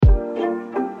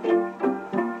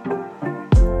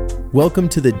Welcome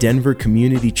to the Denver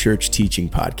Community Church Teaching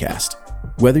Podcast.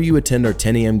 Whether you attend our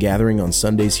 10 a.m. gathering on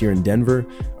Sundays here in Denver,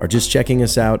 are just checking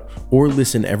us out, or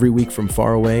listen every week from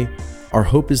far away, our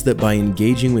hope is that by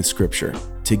engaging with Scripture,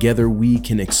 together we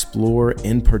can explore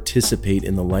and participate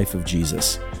in the life of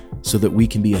Jesus so that we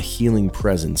can be a healing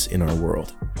presence in our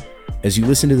world. As you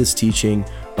listen to this teaching,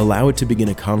 allow it to begin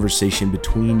a conversation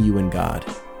between you and God,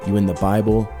 you and the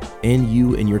Bible, and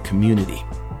you and your community.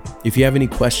 If you have any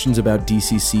questions about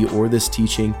DCC or this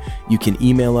teaching, you can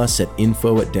email us at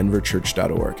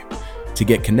info@denverchurch.org. To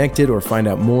get connected or find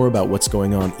out more about what's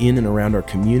going on in and around our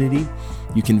community,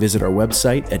 you can visit our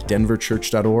website at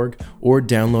denverchurch.org or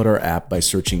download our app by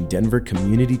searching Denver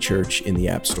Community Church in the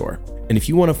App Store. And if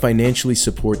you want to financially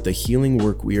support the healing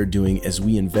work we are doing as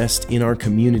we invest in our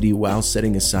community while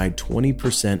setting aside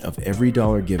 20% of every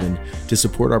dollar given to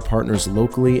support our partners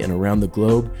locally and around the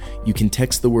globe, you can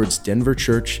text the words Denver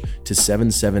Church to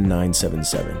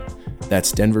 77977.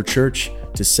 That's Denver Church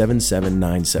to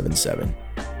 77977.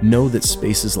 Know that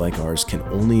spaces like ours can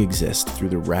only exist through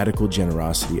the radical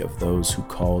generosity of those who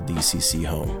call DCC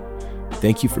home.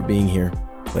 Thank you for being here.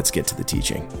 Let's get to the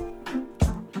teaching.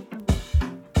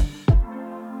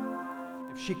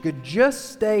 If she could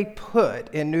just stay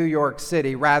put in New York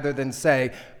City rather than,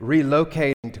 say,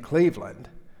 relocating to Cleveland,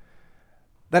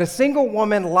 that a single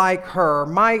woman like her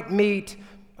might meet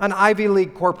an Ivy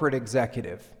League corporate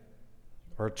executive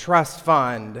or a trust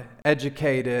fund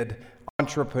educated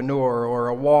entrepreneur or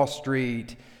a Wall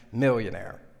Street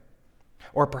millionaire.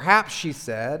 Or perhaps, she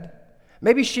said,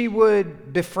 maybe she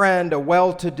would befriend a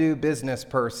well-to-do business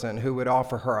person who would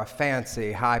offer her a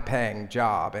fancy, high-paying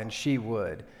job, and she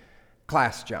would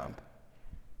class jump.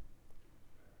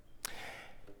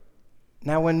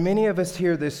 Now, when many of us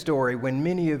hear this story, when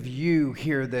many of you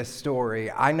hear this story,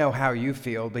 I know how you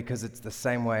feel because it's the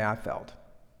same way I felt.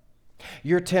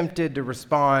 You're tempted to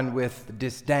respond with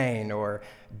disdain or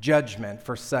judgment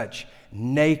for such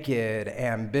naked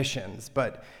ambitions.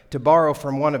 But to borrow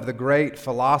from one of the great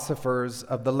philosophers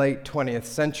of the late 20th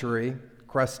century,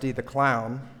 Krusty the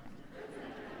Clown,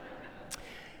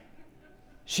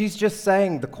 she's just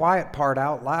saying the quiet part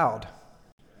out loud.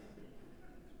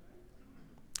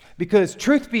 Because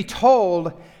truth be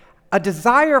told, a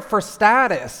desire for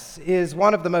status is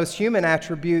one of the most human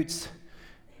attributes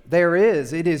there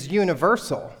is. It is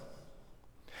universal.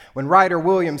 When writer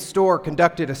William Storr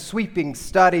conducted a sweeping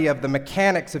study of the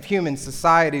mechanics of human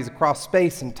societies across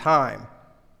space and time,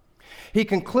 he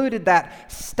concluded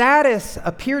that status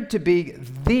appeared to be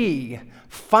the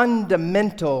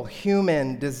fundamental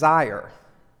human desire.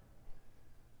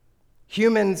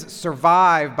 Humans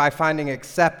survive by finding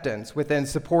acceptance within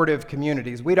supportive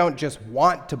communities. We don't just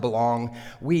want to belong,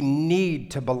 we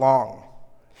need to belong.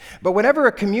 But whenever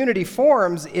a community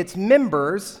forms, its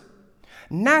members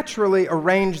naturally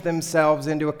arrange themselves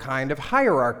into a kind of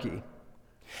hierarchy.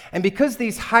 And because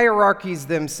these hierarchies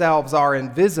themselves are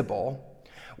invisible,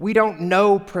 we don't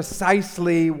know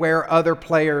precisely where other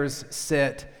players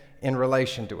sit in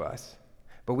relation to us,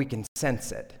 but we can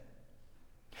sense it.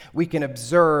 We can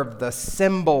observe the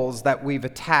symbols that we've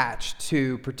attached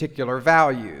to particular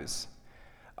values.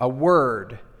 A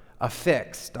word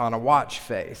affixed on a watch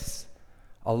face,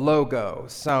 a logo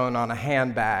sewn on a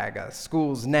handbag, a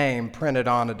school's name printed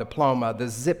on a diploma, the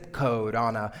zip code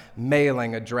on a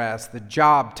mailing address, the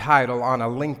job title on a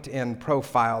LinkedIn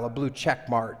profile, a blue check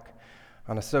mark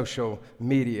on a social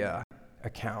media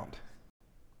account.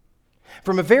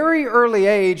 From a very early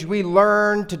age, we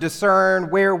learn to discern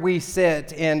where we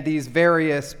sit in these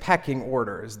various pecking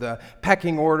orders, the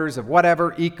pecking orders of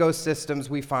whatever ecosystems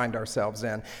we find ourselves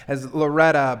in. As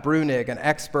Loretta Brunig, an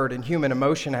expert in human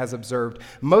emotion, has observed,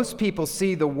 most people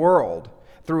see the world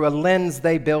through a lens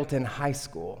they built in high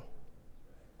school.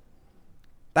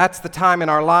 That's the time in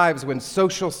our lives when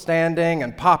social standing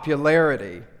and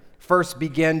popularity first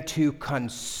begin to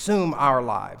consume our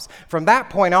lives. From that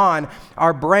point on,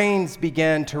 our brains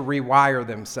begin to rewire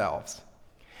themselves.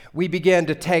 We begin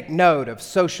to take note of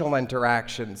social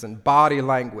interactions and body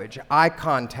language, eye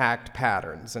contact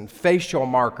patterns, and facial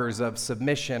markers of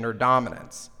submission or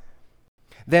dominance.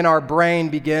 Then our brain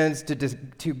begins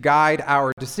to guide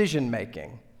our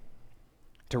decision-making,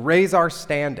 to raise our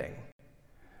standing,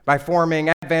 by forming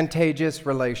advantageous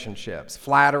relationships,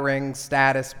 flattering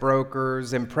status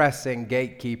brokers, impressing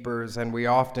gatekeepers, and we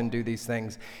often do these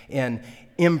things in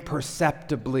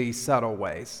imperceptibly subtle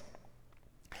ways.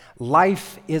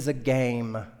 Life is a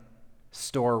game,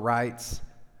 Storr writes,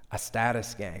 a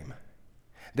status game.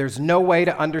 There's no way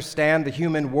to understand the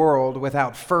human world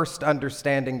without first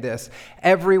understanding this.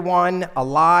 Everyone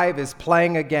alive is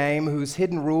playing a game whose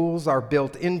hidden rules are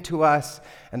built into us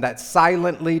and that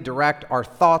silently direct our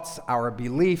thoughts, our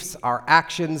beliefs, our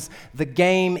actions. The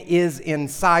game is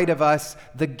inside of us.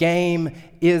 The game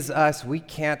is us. We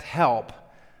can't help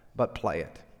but play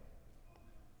it.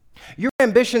 Your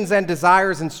ambitions and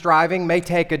desires and striving may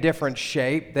take a different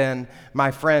shape than my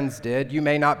friends did. You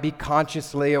may not be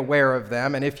consciously aware of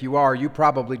them, and if you are, you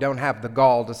probably don't have the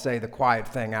gall to say the quiet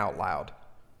thing out loud.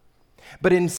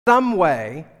 But in some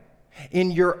way, in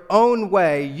your own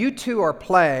way, you too are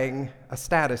playing a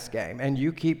status game, and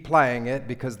you keep playing it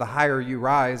because the higher you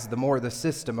rise, the more the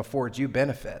system affords you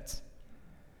benefits.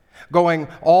 Going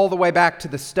all the way back to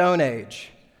the Stone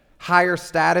Age, higher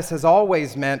status has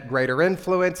always meant greater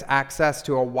influence, access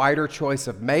to a wider choice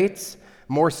of mates,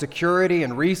 more security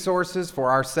and resources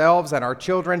for ourselves and our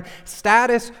children.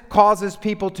 Status causes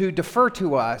people to defer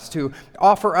to us, to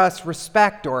offer us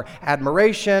respect or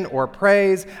admiration or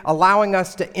praise, allowing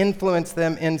us to influence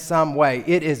them in some way.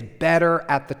 It is better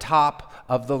at the top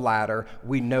of the ladder.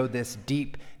 We know this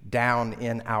deep down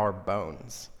in our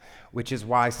bones, which is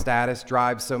why status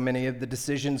drives so many of the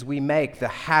decisions we make, the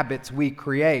habits we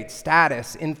create.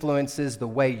 Status influences the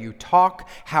way you talk,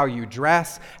 how you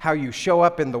dress, how you show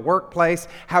up in the workplace,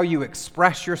 how you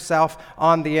express yourself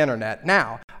on the internet.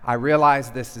 Now, I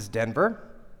realize this is Denver,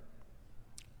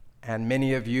 and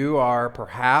many of you are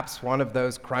perhaps one of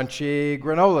those crunchy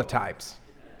granola types.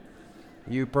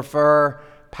 You prefer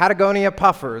Patagonia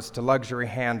puffers to luxury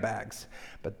handbags,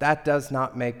 but that does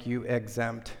not make you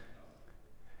exempt.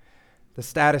 The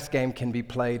status game can be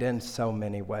played in so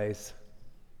many ways.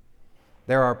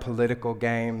 There are political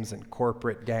games and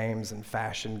corporate games and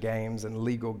fashion games and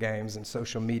legal games and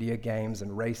social media games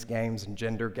and race games and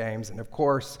gender games and, of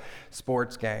course,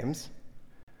 sports games.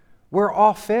 We're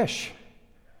all fish,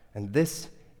 and this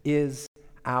is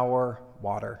our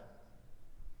water.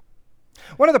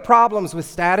 One of the problems with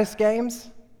status games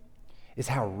is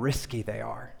how risky they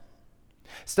are.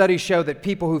 Studies show that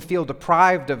people who feel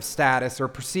deprived of status or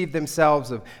perceive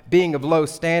themselves of being of low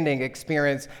standing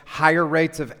experience higher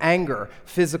rates of anger,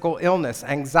 physical illness,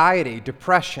 anxiety,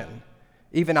 depression,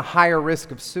 even a higher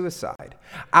risk of suicide.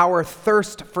 Our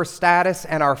thirst for status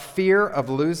and our fear of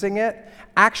losing it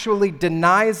actually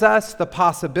denies us the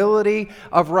possibility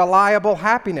of reliable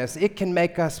happiness. It can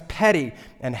make us petty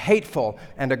and hateful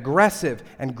and aggressive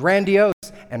and grandiose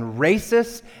and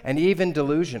racist and even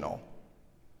delusional.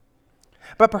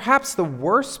 But perhaps the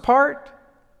worst part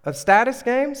of status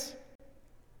games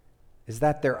is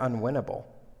that they're unwinnable.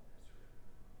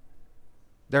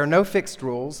 There are no fixed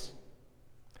rules.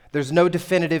 There's no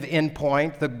definitive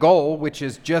endpoint. The goal, which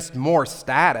is just more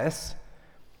status,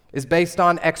 is based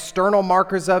on external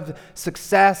markers of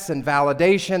success and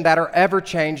validation that are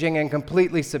ever-changing and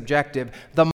completely subjective.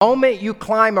 The moment you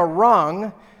climb a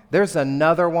rung, there's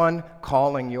another one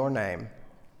calling your name.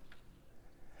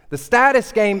 The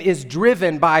status game is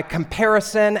driven by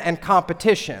comparison and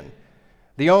competition.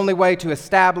 The only way to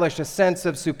establish a sense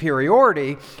of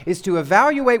superiority is to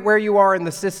evaluate where you are in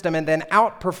the system and then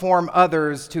outperform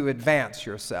others to advance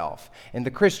yourself. In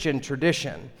the Christian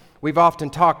tradition, we've often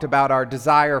talked about our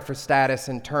desire for status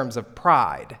in terms of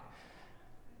pride.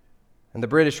 And the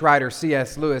British writer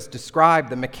C.S. Lewis described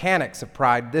the mechanics of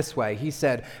pride this way. He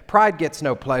said, "Pride gets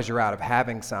no pleasure out of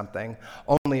having something,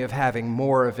 only of having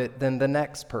more of it than the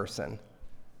next person."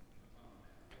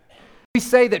 We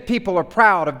say that people are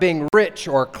proud of being rich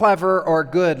or clever or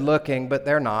good looking, but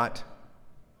they're not.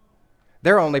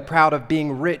 They're only proud of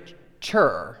being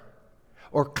richer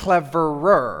or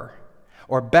cleverer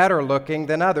or better looking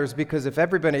than others, because if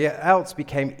everybody else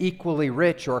became equally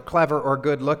rich or clever or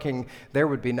good looking, there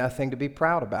would be nothing to be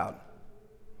proud about.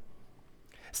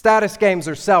 Status games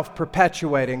are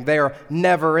self-perpetuating. They are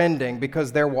never-ending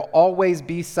because there will always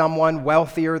be someone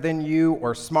wealthier than you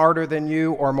or smarter than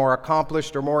you or more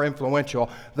accomplished or more influential.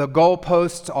 The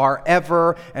goalposts are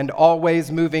ever and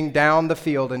always moving down the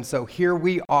field, and so here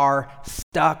we are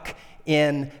stuck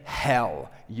in hell,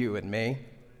 you and me.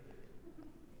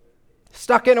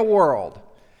 Stuck in a world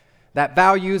that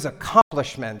values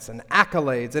accomplishments and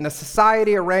accolades in a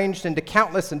society arranged into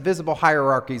countless invisible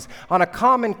hierarchies on a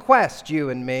common quest, you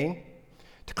and me,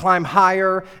 to climb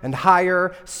higher and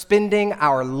higher, spending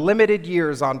our limited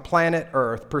years on planet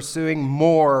Earth pursuing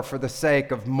more for the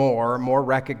sake of more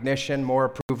recognition, more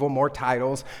approval, more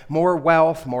titles, more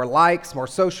wealth, more likes, more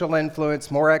social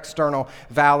influence, more external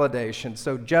validation.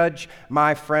 So judge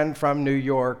my friend from New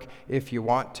York if you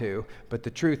want to, but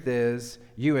the truth is,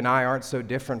 you and I aren't so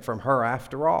different from her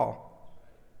after all.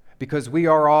 because we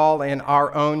are all in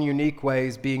our own unique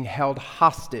ways being held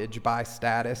hostage by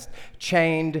status,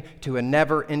 chained to a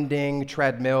never-ending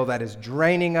treadmill that is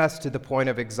draining us to the point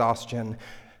of exhaustion,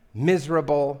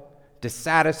 miserable,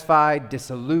 dissatisfied,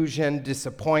 disillusioned,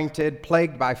 disappointed,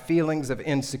 plagued by feelings of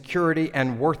insecurity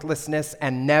and worthlessness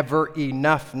and never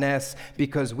enoughness,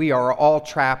 because we are all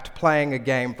trapped playing a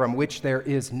game from which there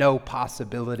is no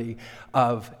possibility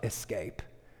of escape.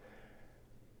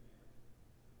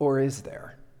 Or is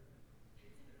there?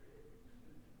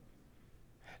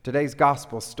 Today's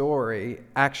gospel story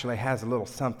actually has a little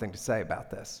something to say about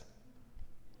this.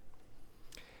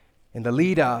 In the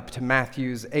lead up to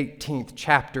Matthew's 18th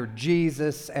chapter,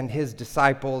 Jesus and his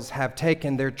disciples have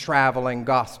taken their traveling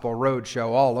gospel roadshow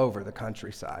all over the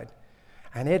countryside,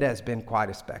 and it has been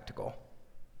quite a spectacle.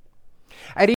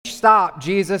 At each stop,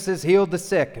 Jesus has healed the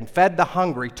sick and fed the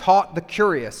hungry, taught the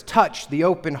curious, touched the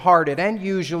open-hearted, and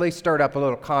usually stirred up a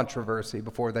little controversy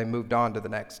before they moved on to the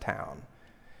next town.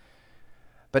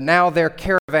 But now their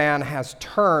caravan has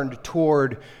turned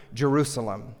toward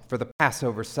Jerusalem for the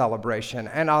Passover celebration.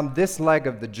 And on this leg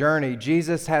of the journey,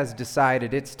 Jesus has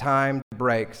decided it's time to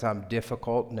break some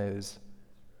difficult news.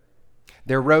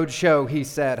 Their roadshow, he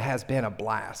said, has been a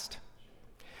blast.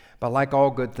 But like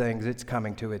all good things, it's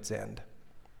coming to its end.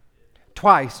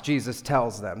 Twice, Jesus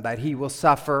tells them that he will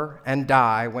suffer and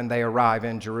die when they arrive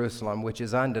in Jerusalem, which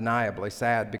is undeniably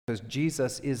sad because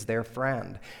Jesus is their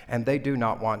friend, and they do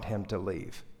not want him to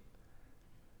leave.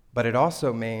 But it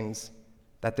also means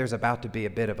that there's about to be a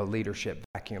bit of a leadership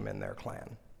vacuum in their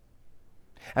clan.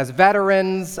 As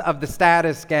veterans of the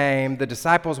status game, the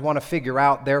disciples want to figure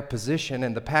out their position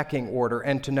in the pecking order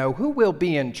and to know who will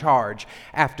be in charge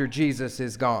after Jesus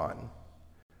is gone.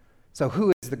 So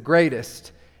who is the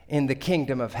greatest in the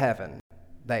kingdom of heaven,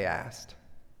 they asked.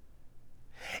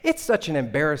 It's such an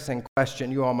embarrassing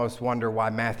question, you almost wonder why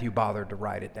Matthew bothered to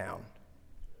write it down.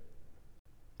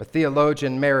 But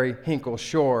theologian Mary Hinkle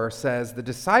Shore says the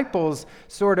disciples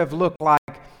sort of look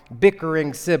like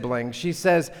bickering siblings. She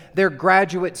says they're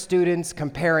graduate students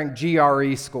comparing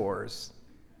GRE scores.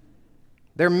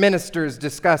 They're ministers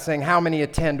discussing how many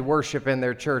attend worship in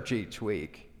their church each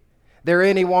week. They're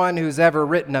anyone who's ever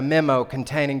written a memo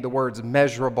containing the words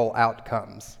measurable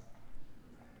outcomes.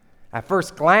 At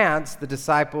first glance, the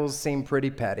disciples seem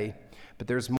pretty petty, but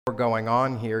there's more going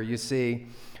on here. You see,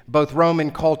 both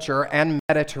Roman culture and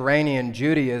Mediterranean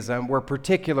Judaism were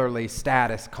particularly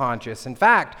status conscious. In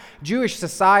fact, Jewish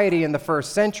society in the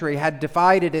first century had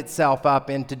divided itself up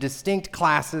into distinct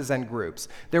classes and groups.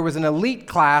 There was an elite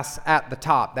class at the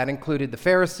top that included the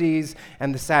Pharisees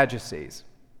and the Sadducees.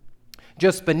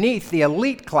 Just beneath the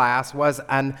elite class was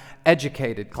an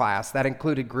educated class that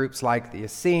included groups like the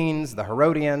Essenes, the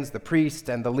Herodians, the priests,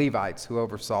 and the Levites who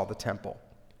oversaw the temple.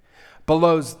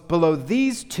 Below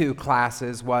these two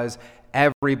classes was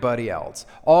everybody else,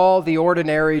 all the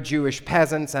ordinary Jewish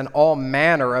peasants and all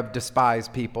manner of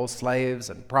despised people,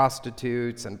 slaves and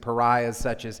prostitutes and pariahs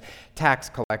such as tax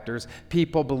collectors,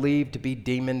 people believed to be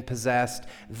demon-possessed.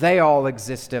 They all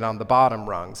existed on the bottom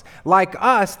rungs. Like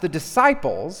us, the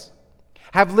disciples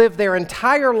have lived their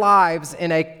entire lives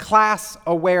in a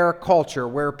class-aware culture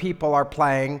where people are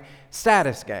playing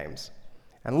status games.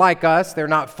 And like us, they're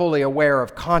not fully aware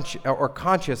of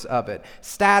conscious of it.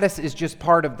 Status is just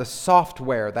part of the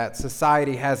software that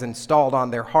society has installed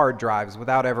on their hard drives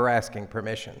without ever asking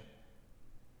permission.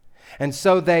 And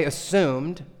so they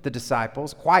assumed, the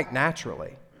disciples, quite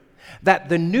naturally, that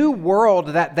the new world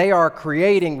that they are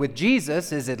creating with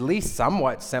Jesus is at least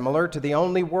somewhat similar to the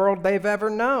only world they've ever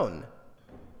known.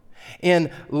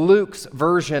 In Luke's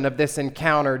version of this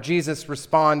encounter, Jesus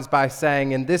responds by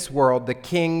saying, "In this world, the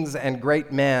kings and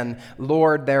great men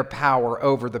lord their power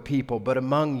over the people, but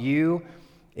among you,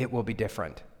 it will be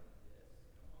different.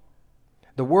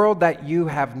 The world that you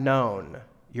have known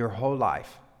your whole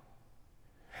life,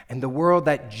 and the world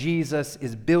that Jesus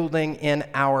is building in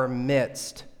our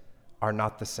midst are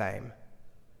not the same.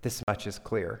 This much is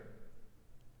clear."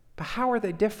 But how are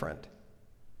they different?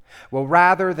 Well,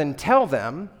 rather than tell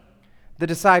them, the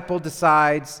disciple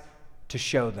decides to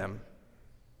show them.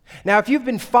 Now, if you've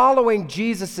been following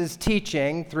Jesus'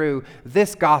 teaching through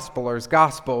this gospeler's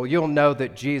gospel, you'll know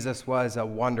that Jesus was a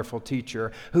wonderful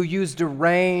teacher who used a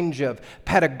range of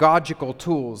pedagogical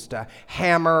tools to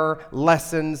hammer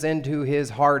lessons into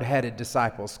his hard-headed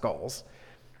disciples' skulls.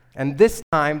 And this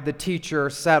time, the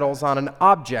teacher settles on an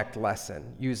object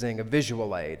lesson using a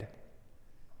visual aid.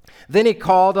 Then he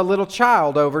called a little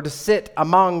child over to sit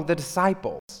among the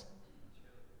disciples.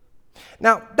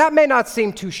 Now, that may not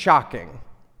seem too shocking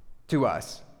to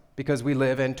us because we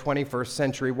live in 21st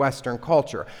century Western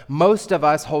culture. Most of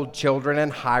us hold children in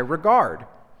high regard.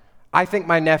 I think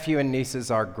my nephew and nieces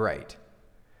are great.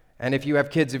 And if you have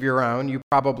kids of your own, you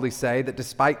probably say that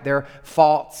despite their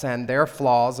faults and their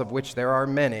flaws, of which there are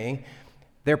many,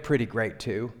 they're pretty great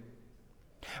too.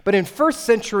 But in first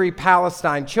century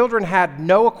Palestine, children had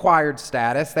no acquired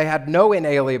status. They had no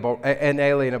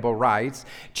inalienable rights.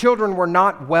 Children were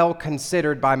not well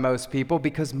considered by most people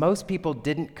because most people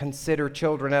didn't consider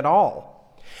children at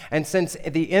all. And since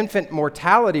the infant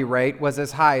mortality rate was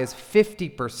as high as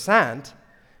 50%,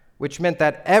 which meant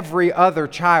that every other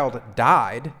child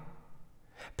died,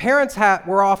 parents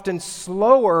were often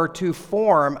slower to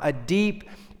form a deep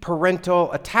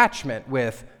parental attachment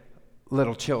with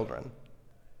little children.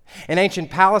 In ancient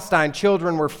Palestine,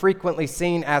 children were frequently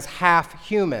seen as half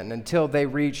human until they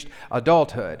reached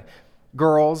adulthood.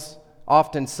 Girls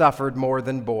often suffered more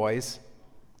than boys.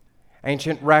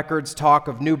 Ancient records talk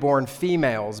of newborn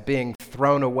females being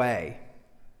thrown away,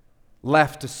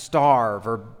 left to starve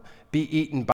or be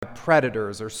eaten by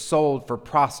predators or sold for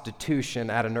prostitution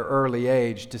at an early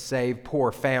age to save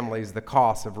poor families the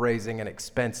cost of raising an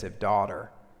expensive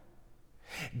daughter.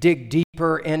 Dig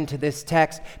deeper into this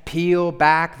text, peel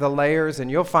back the layers,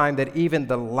 and you'll find that even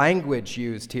the language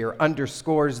used here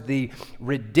underscores the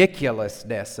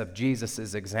ridiculousness of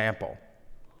Jesus' example.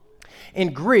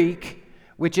 In Greek,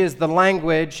 which is the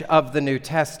language of the New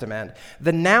Testament,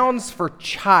 the nouns for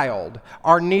child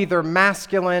are neither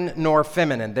masculine nor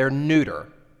feminine. They're neuter,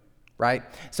 right?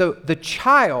 So the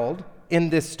child in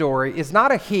this story is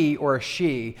not a he or a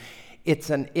she, it's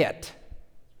an it.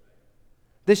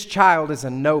 This child is a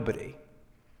nobody,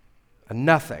 a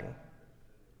nothing.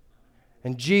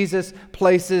 And Jesus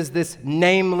places this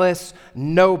nameless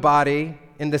nobody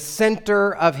in the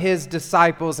center of his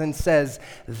disciples and says,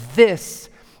 "This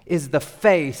is the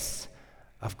face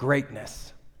of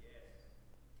greatness."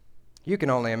 You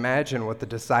can only imagine what the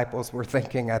disciples were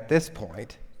thinking at this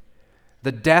point.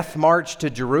 The death march to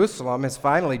Jerusalem has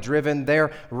finally driven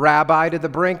their rabbi to the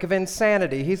brink of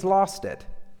insanity. He's lost it.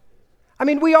 I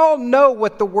mean, we all know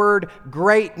what the word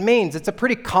great means. It's a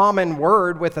pretty common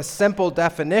word with a simple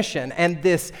definition. And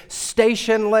this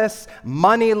stationless,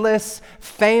 moneyless,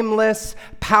 fameless,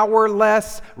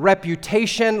 powerless,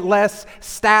 reputationless,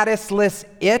 statusless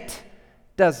it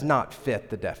does not fit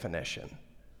the definition.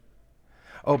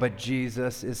 Oh, but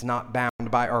Jesus is not bound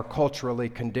by our culturally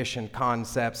conditioned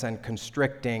concepts and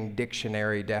constricting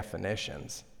dictionary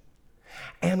definitions.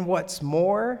 And what's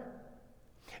more,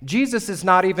 Jesus is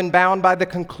not even bound by the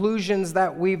conclusions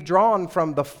that we've drawn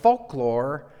from the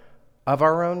folklore of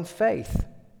our own faith.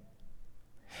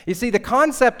 You see, the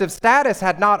concept of status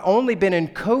had not only been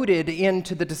encoded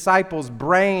into the disciples'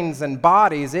 brains and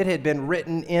bodies, it had been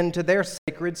written into their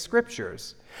sacred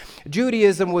scriptures.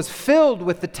 Judaism was filled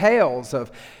with the tales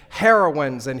of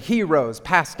heroines and heroes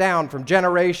passed down from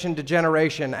generation to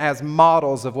generation as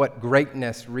models of what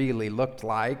greatness really looked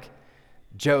like.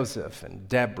 Joseph and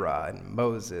Deborah and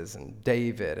Moses and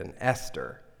David and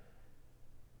Esther.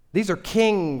 These are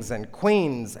kings and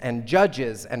queens and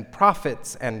judges and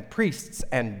prophets and priests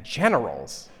and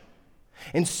generals.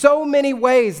 In so many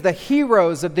ways, the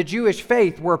heroes of the Jewish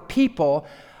faith were people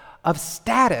of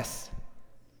status.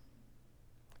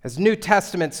 As New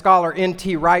Testament scholar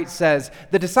N.T. Wright says,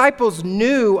 the disciples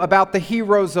knew about the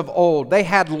heroes of old. They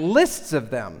had lists of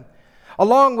them.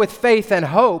 Along with faith and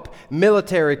hope,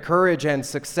 military courage and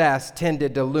success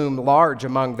tended to loom large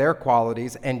among their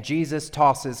qualities, and Jesus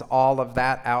tosses all of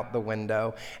that out the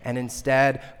window and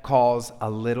instead calls a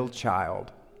little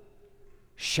child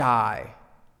shy,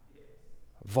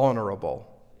 vulnerable,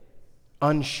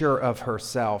 unsure of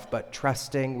herself, but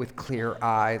trusting with clear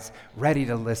eyes, ready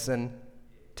to listen,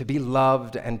 to be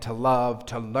loved and to love,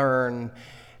 to learn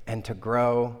and to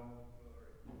grow.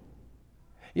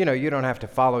 You know, you don't have to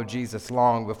follow Jesus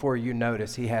long before you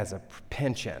notice he has a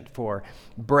penchant for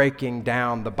breaking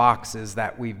down the boxes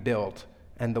that we've built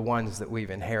and the ones that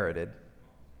we've inherited.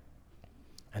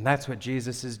 And that's what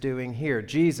Jesus is doing here.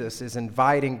 Jesus is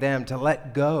inviting them to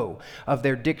let go of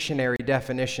their dictionary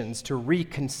definitions, to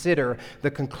reconsider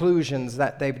the conclusions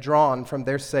that they've drawn from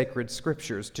their sacred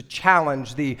scriptures, to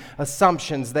challenge the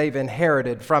assumptions they've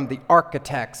inherited from the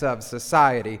architects of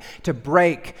society, to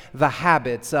break the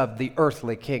habits of the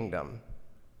earthly kingdom.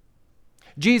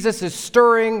 Jesus is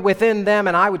stirring within them,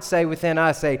 and I would say within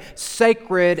us, a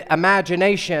sacred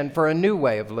imagination for a new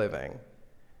way of living.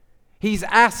 He's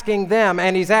asking them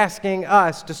and he's asking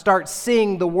us to start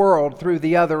seeing the world through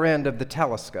the other end of the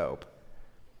telescope.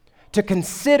 To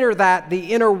consider that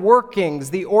the inner workings,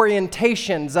 the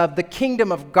orientations of the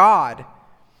kingdom of God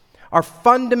are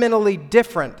fundamentally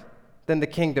different than the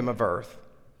kingdom of earth.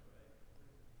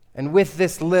 And with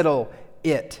this little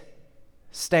it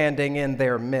standing in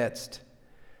their midst,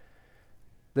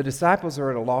 The disciples are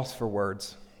at a loss for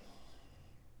words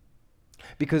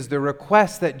because the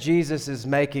request that Jesus is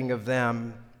making of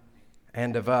them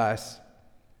and of us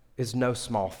is no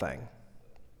small thing.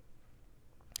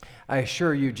 I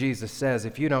assure you, Jesus says,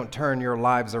 if you don't turn your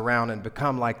lives around and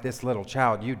become like this little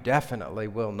child, you definitely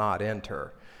will not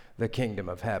enter the kingdom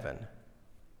of heaven.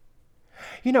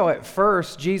 You know, at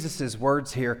first, Jesus'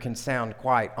 words here can sound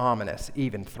quite ominous,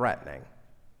 even threatening.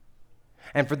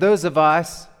 And for those of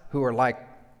us who are like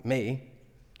me,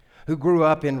 who grew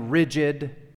up in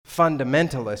rigid,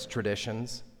 fundamentalist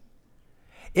traditions,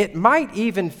 it might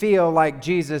even feel like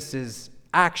Jesus is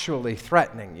actually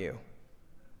threatening you.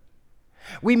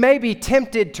 We may be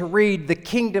tempted to read the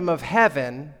kingdom of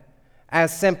heaven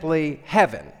as simply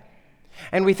heaven.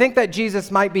 And we think that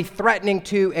Jesus might be threatening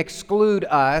to exclude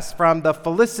us from the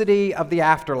felicity of the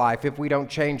afterlife if we don't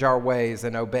change our ways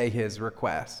and obey his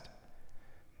request.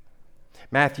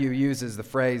 Matthew uses the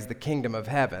phrase the kingdom of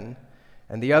heaven,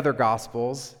 and the other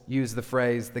gospels use the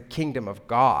phrase the kingdom of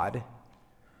God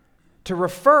to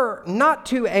refer not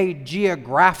to a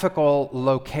geographical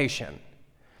location,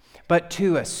 but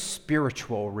to a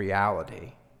spiritual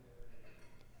reality.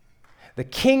 The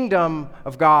kingdom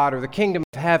of God, or the kingdom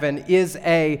of heaven, is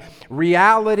a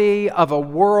reality of a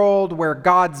world where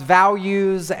God's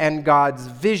values and God's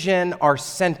vision are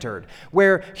centered,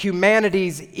 where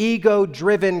humanity's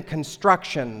ego-driven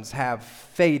constructions have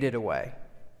faded away.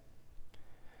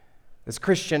 As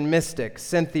Christian mystic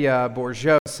Cynthia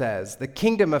Bourgeault says, the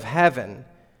kingdom of heaven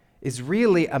is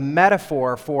really a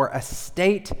metaphor for a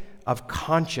state of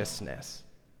consciousness.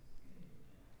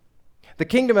 The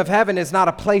kingdom of heaven is not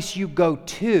a place you go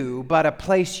to, but a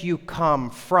place you come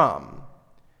from.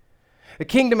 The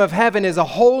kingdom of heaven is a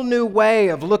whole new way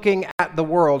of looking at the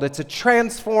world. It's a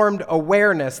transformed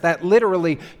awareness that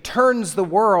literally turns the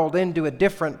world into a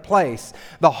different place.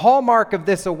 The hallmark of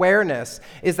this awareness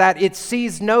is that it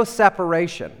sees no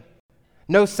separation.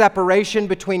 No separation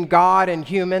between God and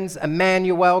humans,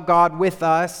 Emmanuel, God with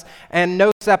us, and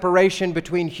no separation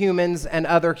between humans and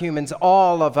other humans,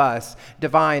 all of us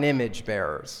divine image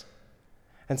bearers.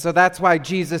 And so that's why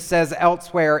Jesus says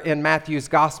elsewhere in Matthew's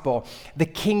gospel, the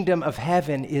kingdom of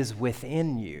heaven is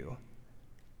within you.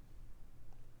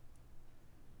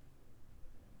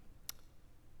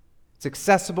 It's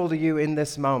accessible to you in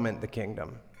this moment, the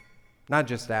kingdom, not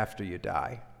just after you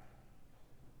die.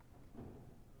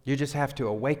 You just have to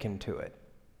awaken to it.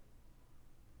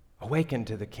 Awaken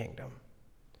to the kingdom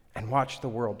and watch the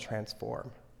world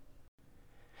transform.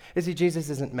 You see,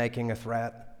 Jesus isn't making a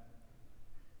threat.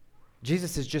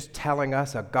 Jesus is just telling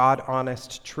us a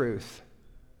God-honest truth.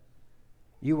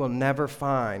 You will never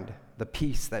find the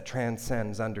peace that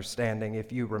transcends understanding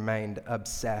if you remained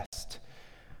obsessed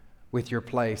with your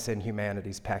place in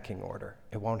humanity's pecking order.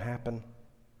 It won't happen.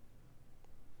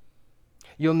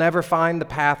 You'll never find the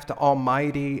path to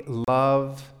almighty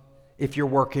love if you're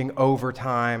working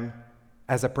overtime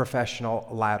as a professional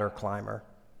ladder climber.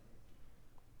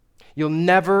 You'll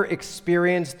never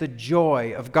experience the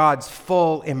joy of God's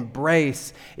full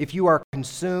embrace if you are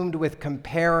consumed with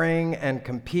comparing and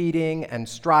competing and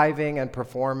striving and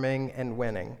performing and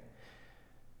winning.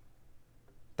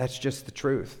 That's just the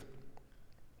truth.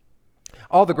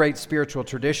 All the great spiritual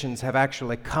traditions have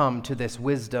actually come to this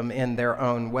wisdom in their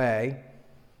own way.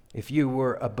 If you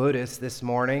were a Buddhist this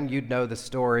morning, you'd know the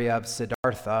story of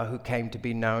Siddhartha, who came to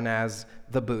be known as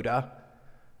the Buddha.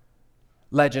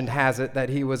 Legend has it that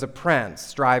he was a prince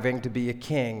striving to be a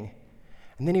king.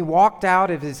 And then he walked out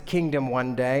of his kingdom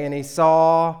one day and he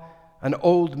saw an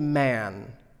old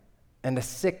man and a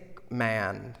sick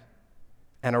man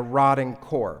and a rotting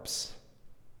corpse.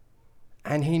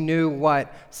 And he knew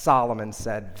what Solomon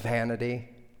said, vanity.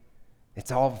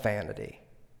 It's all vanity.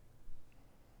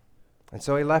 And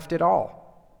so he left it all.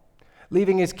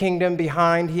 Leaving his kingdom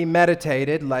behind, he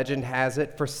meditated, legend has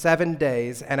it, for 7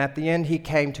 days, and at the end he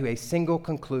came to a single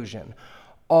conclusion.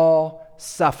 All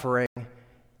suffering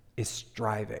is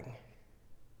striving.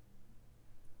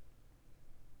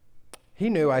 He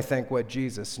knew, I think, what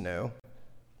Jesus knew,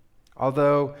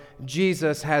 although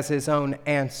Jesus has his own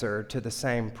answer to the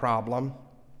same problem.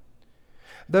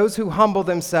 Those who humble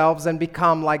themselves and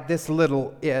become like this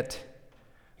little it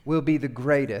will be the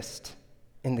greatest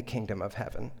in the kingdom of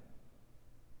heaven.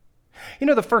 You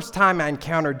know, the first time I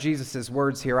encountered Jesus'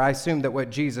 words here, I assumed that what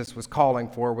Jesus was calling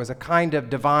for was a kind of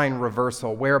divine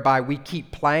reversal whereby we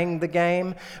keep playing the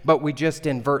game, but we just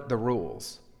invert the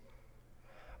rules.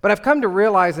 But I've come to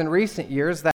realize in recent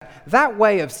years that that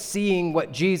way of seeing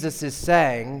what Jesus is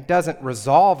saying doesn't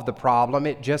resolve the problem,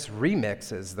 it just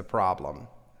remixes the problem.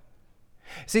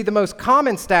 See, the most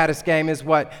common status game is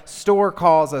what Storr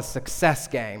calls a success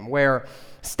game, where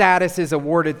status is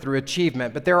awarded through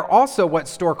achievement. But there are also what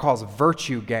Storr calls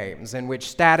virtue games, in which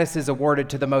status is awarded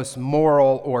to the most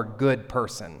moral or good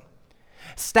person.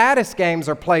 Status games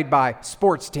are played by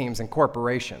sports teams and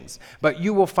corporations, but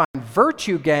you will find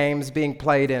virtue games being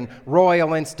played in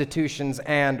royal institutions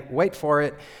and, wait for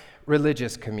it,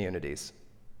 religious communities.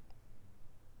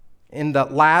 In the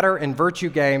latter, in virtue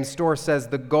games, Storr says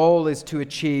the goal is to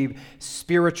achieve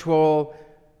spiritual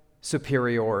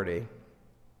superiority.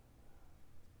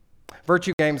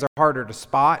 Virtue games are harder to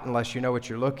spot unless you know what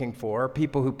you're looking for.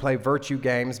 People who play virtue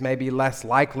games may be less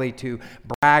likely to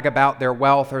brag about their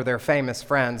wealth or their famous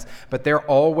friends, but they're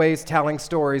always telling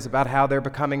stories about how they're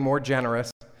becoming more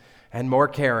generous and more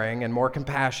caring and more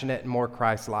compassionate and more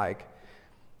Christ-like.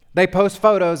 They post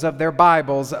photos of their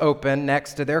Bibles open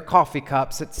next to their coffee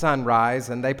cups at sunrise,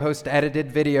 and they post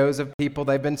edited videos of people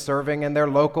they've been serving in their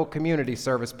local community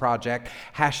service project,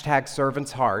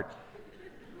 #ServantsHeart.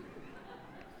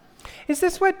 Is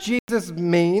this what Jesus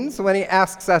means when he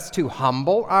asks us to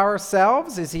humble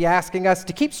ourselves? Is he asking us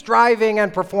to keep striving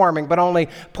and performing, but only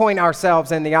point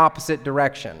ourselves in the opposite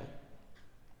direction?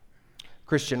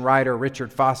 Christian writer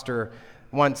Richard Foster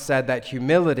once said that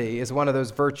humility is one of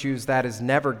those virtues that is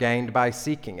never gained by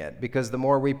seeking it, because the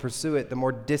more we pursue it, the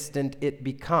more distant it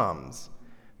becomes.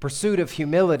 Pursuit of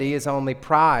humility is only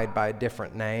pride by a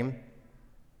different name.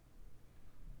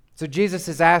 So Jesus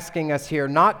is asking us here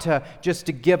not just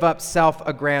to give up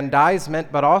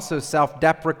self-aggrandizement, but also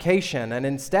self-deprecation, and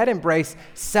instead embrace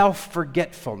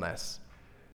self-forgetfulness.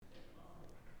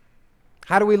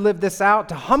 How do we live this out?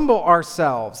 To humble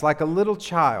ourselves like a little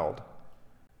child.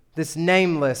 This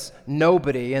nameless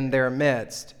nobody in their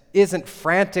midst isn't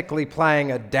frantically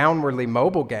playing a downwardly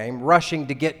mobile game, rushing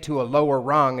to get to a lower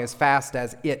rung as fast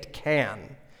as it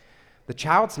can. The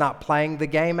child's not playing the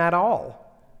game at all.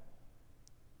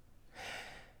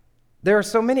 There are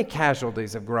so many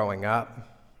casualties of growing up.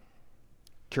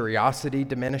 Curiosity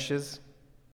diminishes.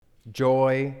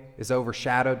 Joy is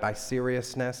overshadowed by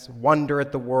seriousness. Wonder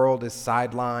at the world is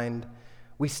sidelined.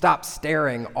 We stop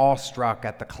staring awestruck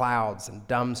at the clouds and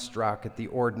dumbstruck at the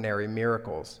ordinary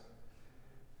miracles.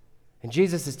 And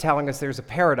Jesus is telling us there's a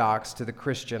paradox to the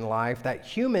Christian life, that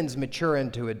humans mature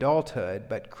into adulthood,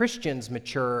 but Christians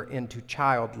mature into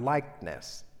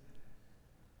childlikeness.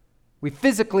 We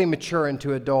physically mature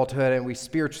into adulthood, and we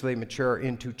spiritually mature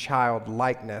into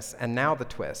childlikeness. And now the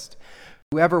twist.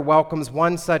 Whoever welcomes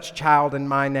one such child in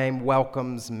my name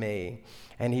welcomes me.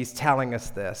 And he's telling us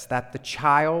this, that the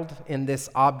child in this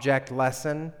object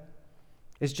lesson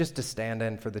is just a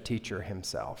stand-in for the teacher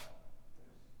himself.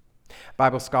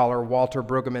 Bible scholar Walter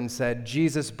Brueggemann said,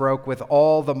 Jesus broke with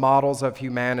all the models of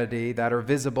humanity that are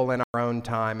visible in our own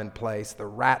time and place: the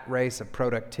rat race of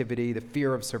productivity, the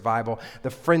fear of survival, the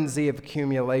frenzy of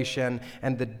accumulation,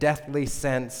 and the deathly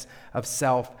sense of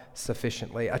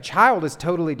self-sufficiency. A child is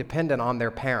totally dependent on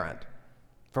their parent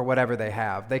for whatever they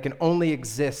have. They can only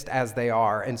exist as they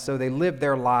are, and so they live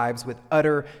their lives with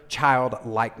utter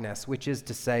childlikeness, which is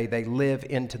to say they live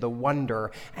into the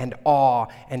wonder and awe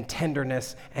and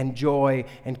tenderness and joy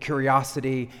and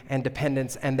curiosity and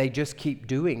dependence, and they just keep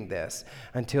doing this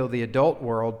until the adult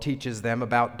world teaches them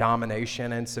about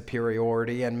domination and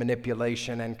superiority and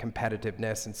manipulation and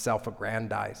competitiveness and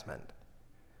self-aggrandizement.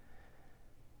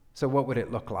 So what would it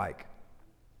look like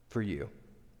for you?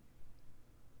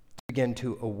 Begin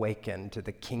to awaken to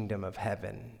the kingdom of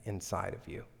heaven inside of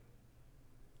you?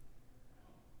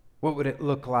 What would it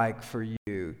look like for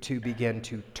you to begin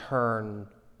to turn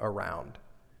around,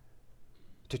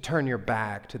 to turn your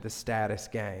back to the status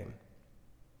game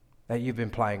that you've been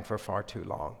playing for far too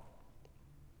long?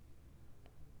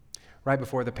 Right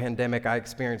before the pandemic, I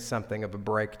experienced something of a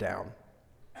breakdown.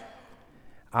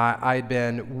 I'd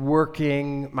been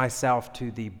working myself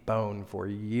to the bone for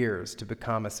years to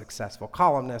become a successful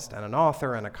columnist and an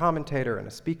author and a commentator and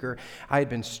a speaker. I had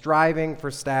been striving for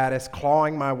status,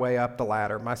 clawing my way up the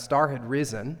ladder. My star had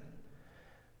risen,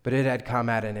 but it had come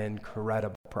at an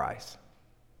incredible price.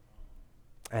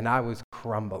 And I was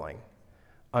crumbling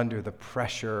under the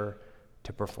pressure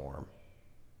to perform.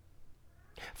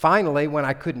 Finally, when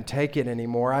I couldn't take it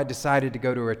anymore, I decided to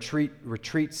go to a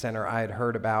retreat center I had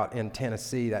heard about in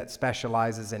Tennessee that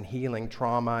specializes in healing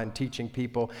trauma and teaching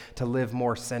people to live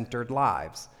more centered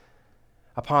lives.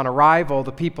 Upon arrival,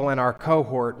 the people in our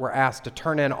cohort were asked to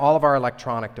turn in all of our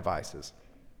electronic devices.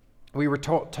 We were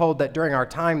told that during our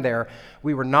time there,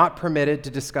 we were not permitted to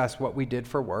discuss what we did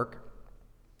for work.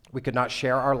 We could not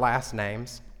share our last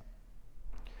names.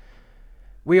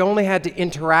 We only had to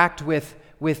interact with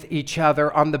with each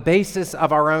other on the basis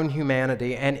of our own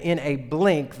humanity, and in a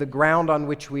blink, the ground on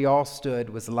which we all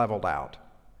stood was leveled out.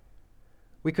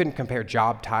 We couldn't compare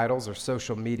job titles or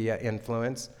social media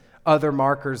influence. Other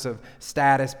markers of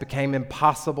status became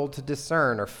impossible to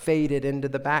discern or faded into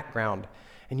the background.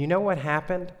 And you know what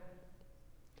happened?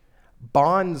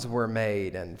 Bonds were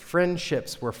made and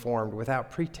friendships were formed without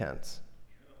pretense.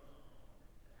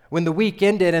 When the week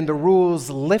ended and the rules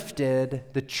lifted,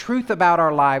 the truth about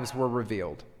our lives were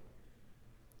revealed.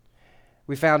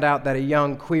 We found out that a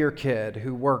young queer kid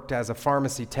who worked as a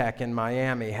pharmacy tech in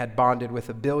Miami had bonded with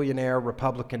a billionaire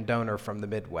Republican donor from the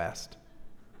Midwest.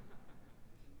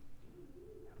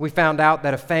 We found out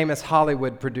that a famous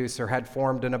Hollywood producer had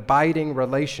formed an abiding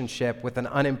relationship with an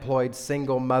unemployed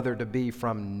single mother-to-be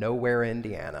from nowhere,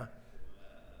 Indiana.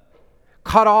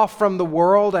 Cut off from the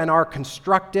world and our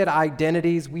constructed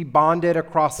identities, we bonded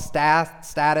across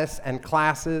status and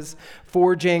classes,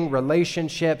 forging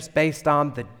relationships based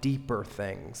on the deeper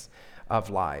things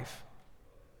of life.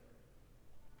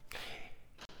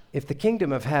 If the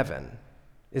kingdom of heaven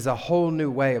is a whole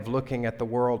new way of looking at the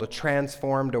world, a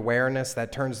transformed awareness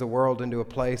that turns the world into a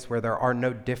place where there are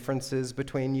no differences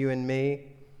between you and me,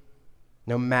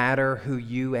 no matter who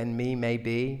you and me may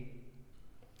be,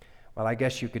 well, I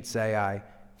guess you could say I,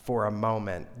 for a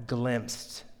moment,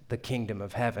 glimpsed the kingdom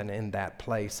of heaven in that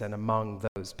place and among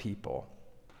those people.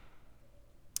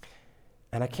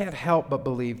 And I can't help but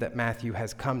believe that Matthew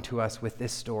has come to us with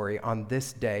this story on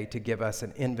this day to give us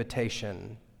an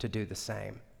invitation to do the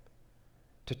same,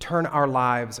 to turn our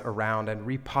lives around and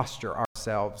reposture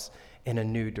ourselves in a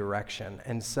new direction.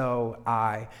 And so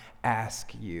I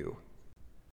ask you,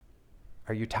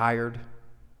 are you tired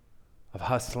of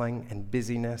hustling and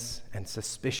busyness and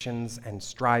suspicions and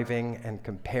striving and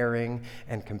comparing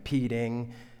and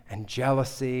competing and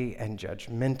jealousy and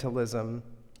judgmentalism?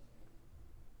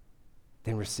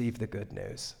 Then receive the good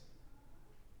news.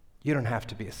 You don't have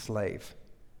to be a slave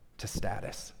to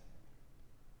status.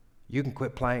 You can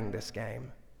quit playing this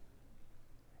game.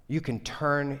 You can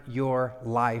turn your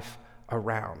life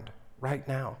around right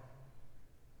now.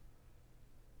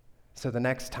 So the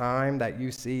next time that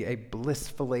you see a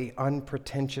blissfully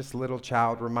unpretentious little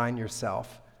child, remind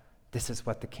yourself, this is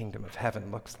what the kingdom of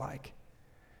heaven looks like.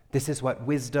 This is what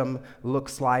wisdom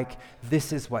looks like.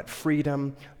 This is what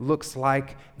freedom looks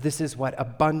like. This is what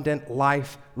abundant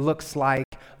life looks like.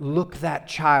 Look that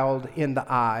child in the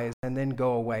eyes and then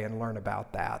go away and learn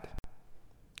about that.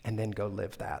 And then go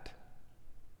live that.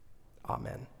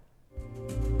 Amen.